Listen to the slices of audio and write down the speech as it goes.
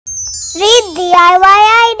Read DIY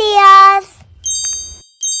ideas.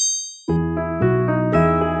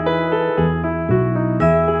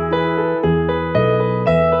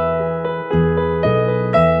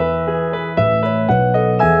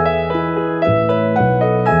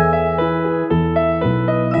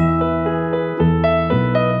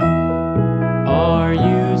 Are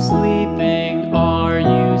you sleeping? Are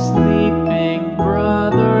you sleeping,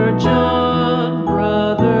 Brother John?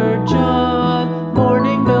 Brother John,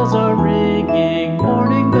 morning bells are ringing,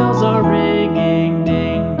 morning bells are ringing,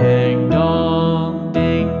 ding dang dong,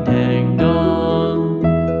 ding dang dong.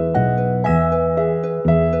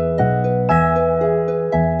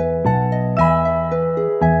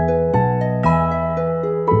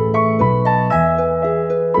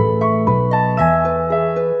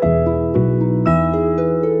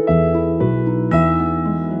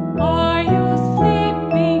 Are you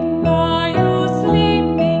sleeping? Are you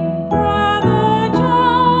sleeping, Brother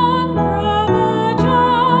John? Brother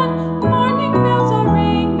John, morning bells are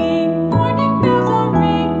ringing, morning bells are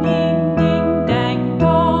ringing, ding dang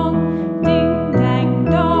dong, ding dang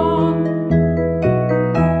dong.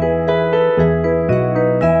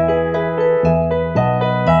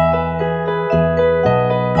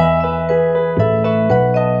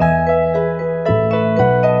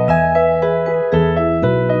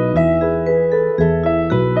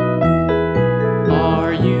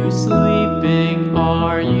 Are you sleeping?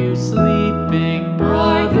 Are you sleeping,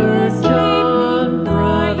 Brother John?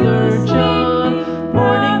 Brother John,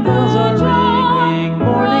 morning bells are ringing,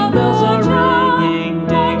 morning bells are ringing,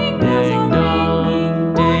 ding dang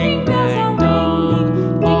dong, ding dang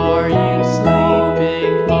dong. Are you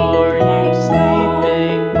sleeping? Are you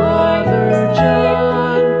sleeping, Brother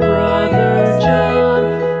John? Brother John,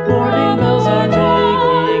 morning bells are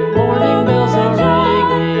ringing, morning bells are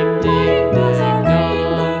ringing, ding dang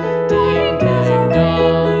dong, ding dang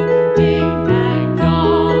dong, ding dang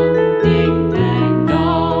dong, ding dang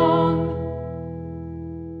dong.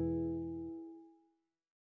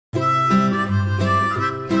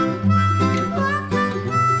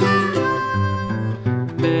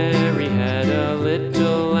 Mary had a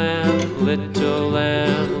little lamb, little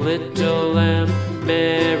lamb, little lamb.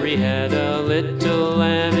 Mary had a little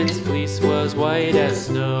lamb, its fleece was white as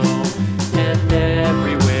snow. And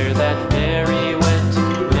everywhere that Mary went,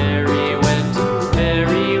 Mary went,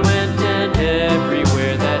 Mary went. And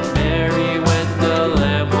everywhere that Mary went, the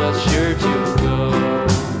lamb was sure to go.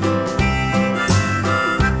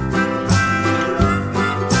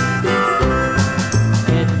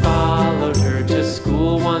 It followed her to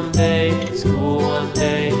school one day, school one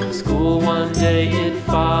day, school one day. It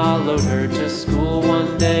followed her to school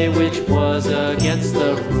one day, which was against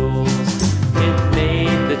the rules. It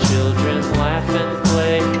made the children laugh and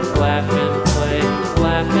play, laugh and play,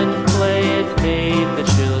 laugh and play. It made the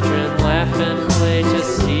children laugh and play to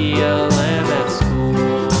see a lamb at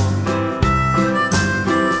school.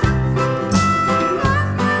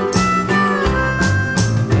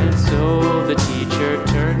 And so the teacher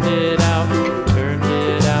turned it out, turned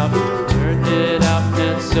it out, turned it out.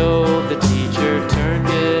 And so the teacher turned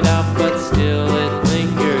it out, but still it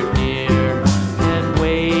lingered near and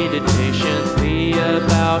waited patiently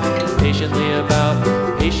about, patiently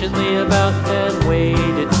about, patiently about, and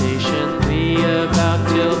waited patiently about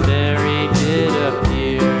till Mary did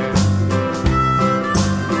appear.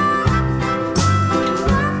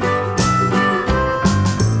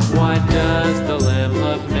 Why does the lamb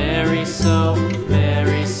love Mary so?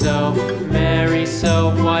 Mary so, Mary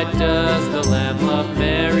so. Why does the lamb love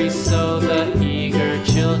Mary so? The eager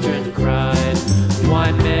children cried.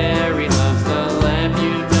 Why Mary loves the lamb,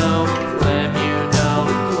 you know, lamb, you know,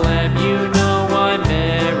 lamb, you know. Why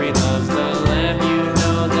Mary loves the lamb, you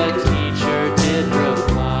know, the teacher did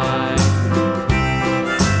reply.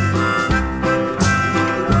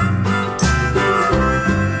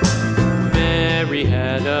 Mary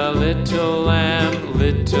had a little lamb,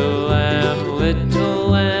 little lamb, little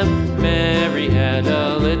lamb. Mary had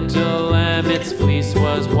a little lamb, its fleece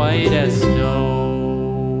was white as snow.